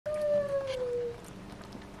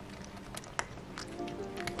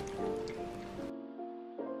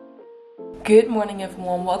Good morning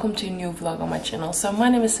everyone, welcome to a new vlog on my channel. So my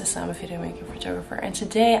name is Sissa, I'm a video maker photographer, and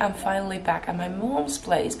today I'm finally back at my mom's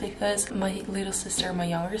place because my little sister, my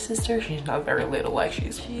younger sister, she's not very little, like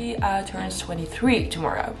she turns 23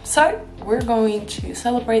 tomorrow. So we're going to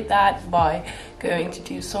celebrate that by going to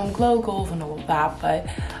do some glow gold and all of that, but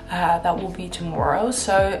that will be tomorrow.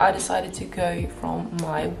 So I decided to go from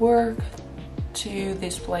my work to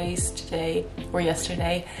this place today or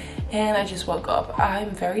yesterday, and I just woke up.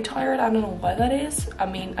 I'm very tired. I don't know why that is. I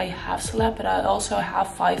mean, I have slept, but I also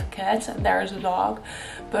have 5 cats and there's a dog,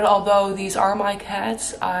 but although these are my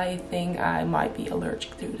cats, I think I might be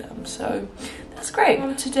allergic to them, so that's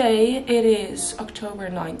great. Today it is October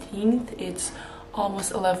 19th. It's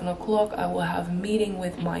almost 11 o'clock. I will have a meeting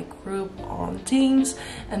with my group on Teams,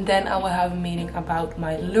 and then I will have a meeting about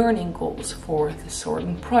my learning goals for this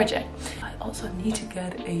certain project. I also need to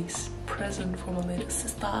get a present for my little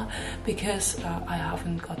sister because I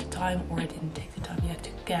haven't got the time, or I didn't take the time yet to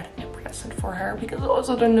get a present for her because I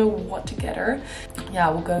also don't know what to get her. Yeah,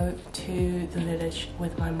 I will go to the village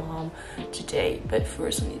with my mom today, but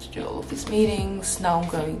first I need to do all of these meetings. Now I'm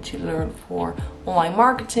going to learn for online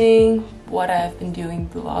marketing, what I've been doing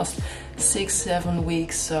the last 6-7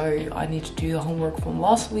 weeks, so I need to do the homework from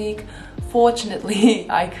last week. Fortunately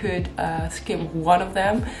I could skip one of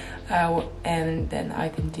them, and then I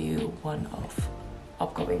can do one of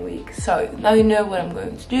upcoming week. So now you know what I'm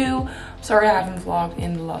going to do. Sorry I haven't vlogged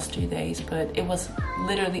in the last 2 days, but it was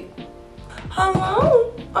literally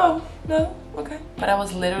hello. Oh no, okay, but I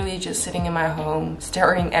was literally just sitting in my home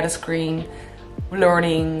staring at a screen,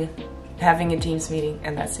 learning, having a Teams meeting,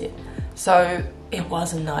 and that's it. So it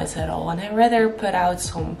wasn't nice at all, and I'd rather put out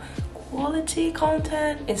some quality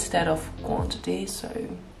content instead of quantity. So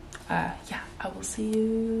yeah, I will see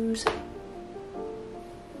you soon.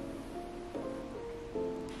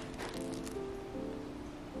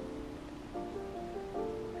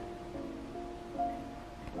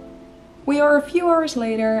 We are a few hours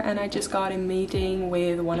later, and I just got a meeting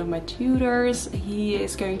with one of my tutors. He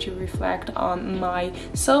is going to reflect on my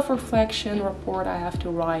self-reflection report I have to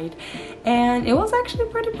write, and it was actually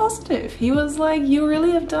pretty positive. He was like, you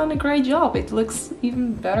really have done a great job. It looks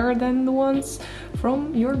even better than the ones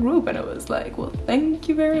from your group. And I was like, well, thank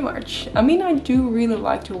you very much. I mean, I do really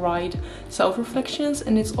like to write self-reflections,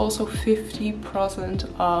 and it's also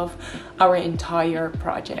 50% of our entire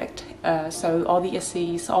project. So all the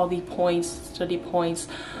essays, all the points, study points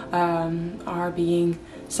are being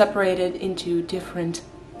separated into different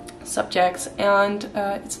subjects, and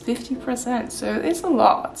it's 50%, so it's a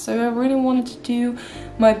lot. So I really wanted to do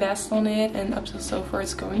my best on it, and up to so far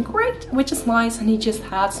it's going great, which is nice. And he just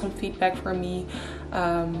had some feedback for me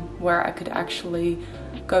where I could actually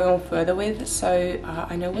go on further with, so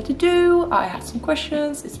I know what to do. I had some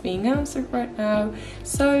questions, it's being answered right now.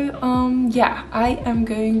 So yeah, I am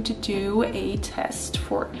going to do a test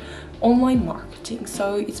for online marketing.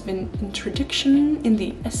 So it's been introduction in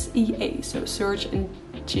the SEA, so search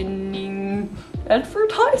engine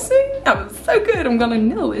advertising. I'm so good, I'm gonna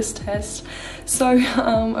nail this test. So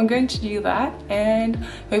I'm going to do that, and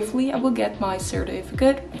hopefully I will get my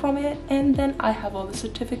certificate from it, and then I have all the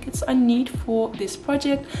certificates I need for this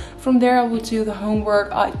project. From there I will do the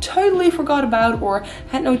homework I totally forgot about or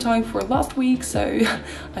had no time for last week, so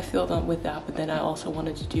I feel done with that. But then I also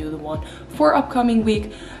wanted to do the one for upcoming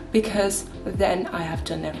week, because then I have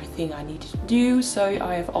done everything I needed to do, so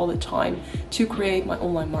I have all the time to create my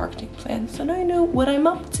online marketing plan. So now I know what I'm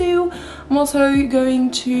up to. I'm also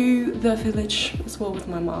going to the village as well with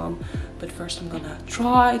my mom, but first I'm gonna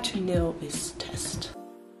try to nail this test.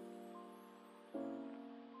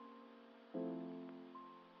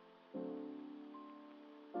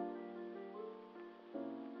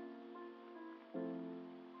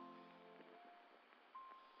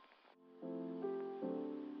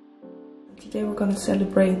 Today we're gonna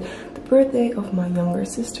celebrate the birthday of my younger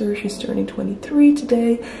sister. She's turning 23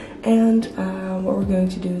 today, and what we're going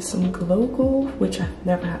to do is some glow golf, which I've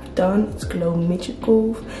never have done. It's glow midget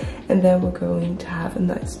golf, and then we're going to have a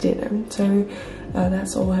nice dinner. So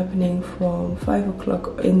that's all happening from 5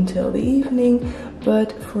 o'clock until the evening.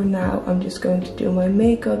 But for now I'm just going to do my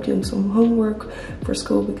makeup, doing some homework for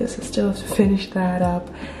school because I still have to finish that up.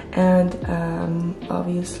 And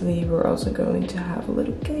obviously we're also going to have a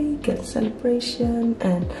little cake and celebration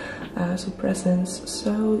and some presents.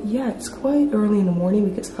 So yeah, it's quite early in the morning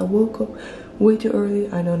because I woke up way too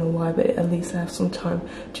early. I don't know why, but at least I have some time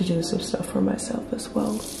to do some stuff for myself as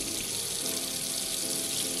well.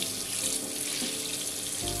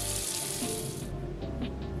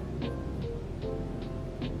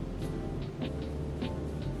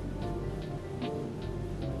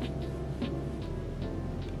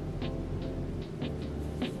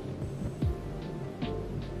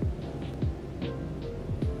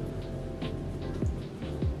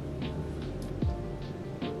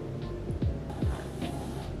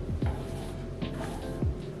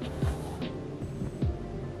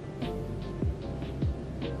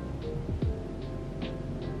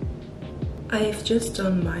 I've just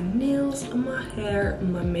done my nails, my hair,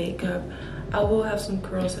 my makeup. I will have some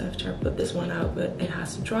curls after I put this one out, but it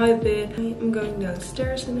has to dry a bit. I'm going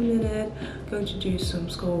downstairs in a minute, going to do some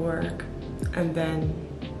schoolwork, and then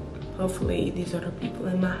hopefully these other people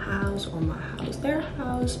in my house or my house, their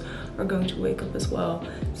house, are going to wake up as well.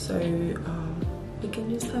 So we can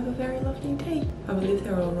just have a very lovely day. I believe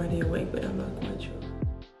they're already awake, but I'm not quite sure.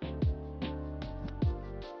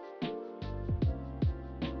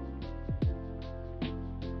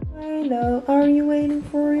 Hello, are you waiting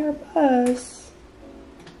for your bus?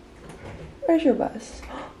 Where's your bus?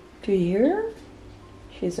 Do you hear her?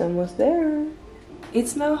 She's almost there.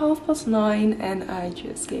 It's now 9:30 and I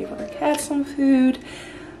just gave our cat some food.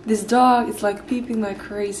 This dog is like peeping like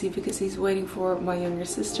crazy because he's waiting for my younger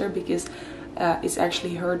sister, because it's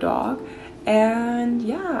actually her dog. And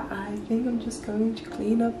yeah, I think I'm just going to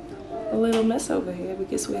clean up a little mess over here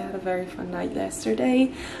because we had a very fun night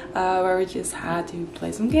yesterday where we just had to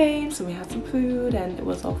play some games and we had some food and it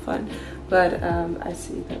was all fun. But I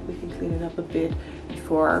see that we can clean it up a bit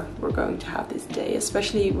before we're going to have this day,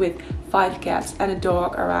 especially with 5 cats and a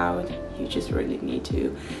dog around. You just really need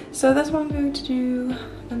to. So that's what I'm going to do.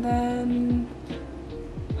 And then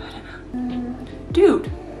I don't know,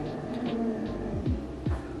 dude.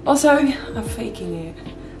 Also, I'm faking it.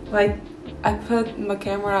 Like, I put my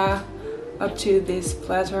camera up to this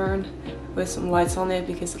pattern with some lights on it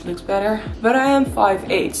because it looks better. But I am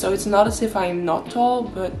 5'8", so it's not as if I am not tall,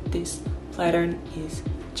 but this pattern is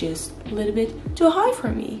just a little bit too high for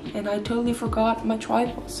me. And I totally forgot my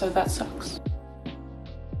tripod, so that sucks.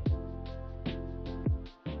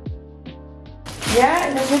 Ja,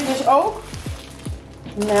 en er zit dus ook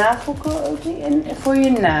nagelcoating in voor je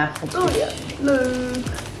nagels. Oh ja,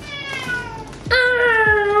 leuk.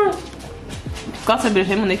 Katten hebben dus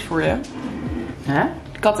helemaal niks voor je. Huh?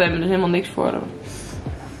 Katten hebben dus helemaal niks voor je.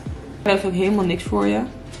 Hij heeft ook helemaal niks voor je.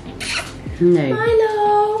 Nee.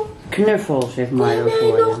 Milo. Knuffels heeft Milo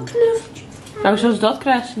voor je. nog knuffeltjes. Nou, zoals dat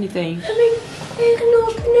krijgt ze niet eens. Heb ik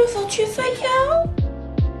nog een knuffeltje van jou?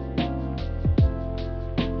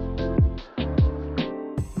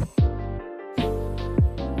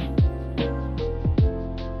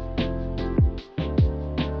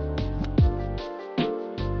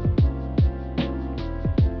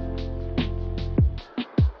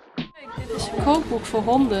 Een kookboek voor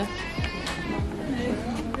honden.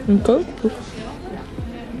 Een kookboek?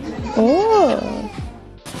 Oh.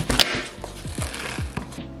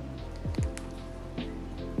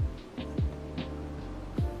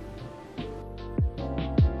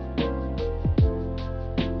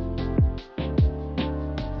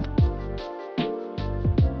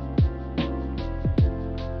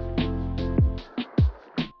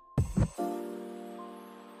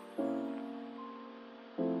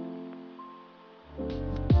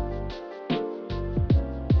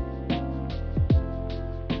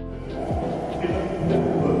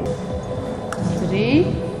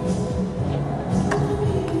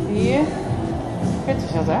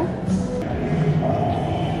 Is dat, hè?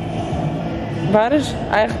 Waar is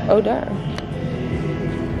eigenlijk... Oh, daar.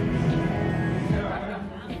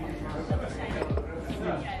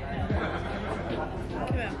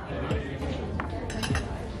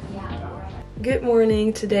 Good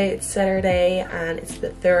morning. Today it's Saturday and it's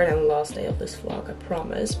the third and last day of this vlog, I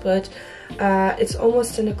promise. But it's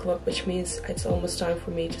almost 10 o'clock, which means it's almost time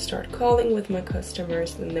for me to start calling with my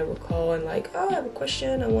customers. And they will call and like, oh, I have a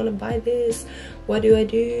question, I want to buy this, what do?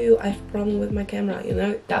 I have a problem with my camera, you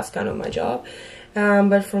know, that's kind of my job.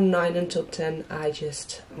 But from 9 until 10 I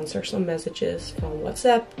just answer some messages from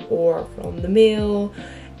WhatsApp or from the mail,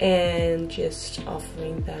 and just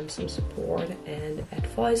offering them some support and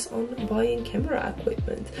advice on buying camera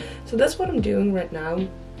equipment. So that's what I'm doing right now.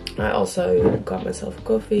 I also got myself a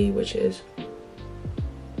coffee, which is,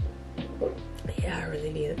 yeah, I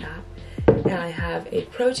really needed that. And I have a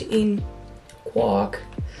protein quark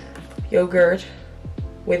yogurt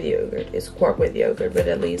with yogurt. It's quark with yogurt, but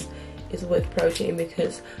at least it's with protein,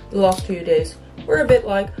 because the last few days were a bit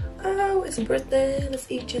like, oh, it's a birthday, let's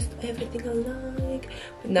eat just everything I like.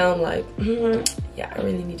 But now I'm like, yeah, I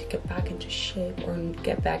really need to get back into shape or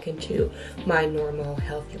get back into my normal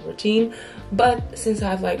healthy routine. But since I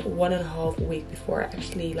have like 1.5 weeks before I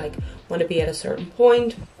actually like want to be at a certain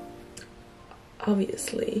point,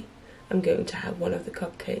 obviously I'm going to have one of the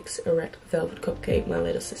cupcakes, a red velvet cupcake my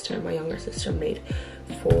little sister and my younger sister made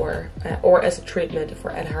for, or as a treatment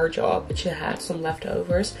for at her job, but she had some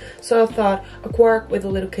leftovers. So I thought a quark with a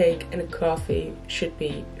little cake and a coffee should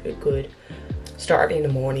be a good start in the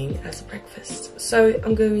morning as a breakfast. So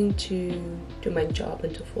I'm going to do my job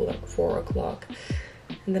until 4 o'clock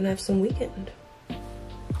and then I have some weekend.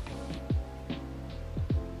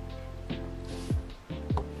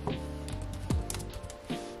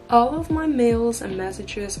 all of my mails and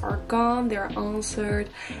messages are gone, they're answered,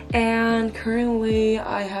 and currently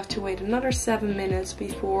I have to wait another 7 minutes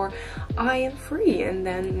before I am free, and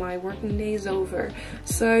then my working day is over.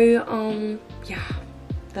 So yeah,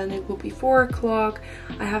 then it will be 4 o'clock.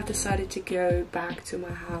 I have decided to go back to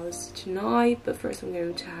my house tonight, but first I'm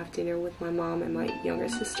going to have dinner with my mom and my younger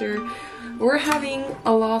sister. We're having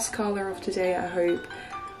a last caller of the day, I hope.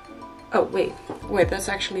 Oh wait, that's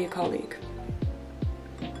actually a colleague.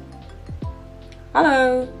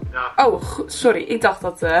 Hallo. Ja. Oh, sorry. Ik dacht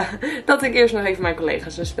dat ik eerst nog even mijn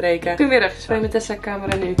collega's zou spreken. Goedemiddag, ik spreek met Tessa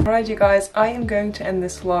camera nu. Alright you guys, I am going to end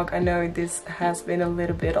this vlog. I know this has been a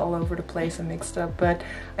little bit all over the place and mixed up, but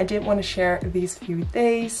I did want to share these few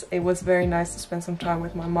days. It was very nice to spend some time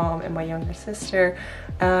with my mom and my younger sister.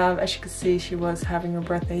 As you can see, she was having her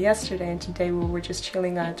birthday yesterday, and today we were just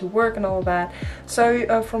chilling out to work and all that.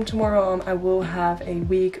 So from tomorrow on I will have a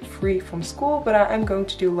week free from school, but I am going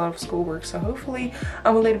to do a lot of schoolwork, so hopefully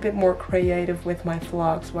I'm a little bit more creative with my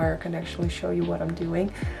vlogs where I can actually show you what I'm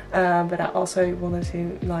doing. But I also wanted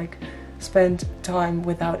to like spend time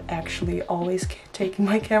without actually always taking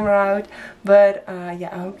my camera out. But yeah,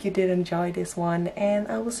 I hope you did enjoy this one, and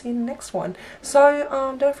I will see you in the next one.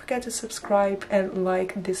 So don't forget to subscribe and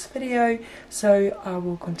like this video, so I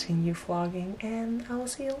will continue vlogging, and I will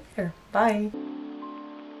see you later. Bye.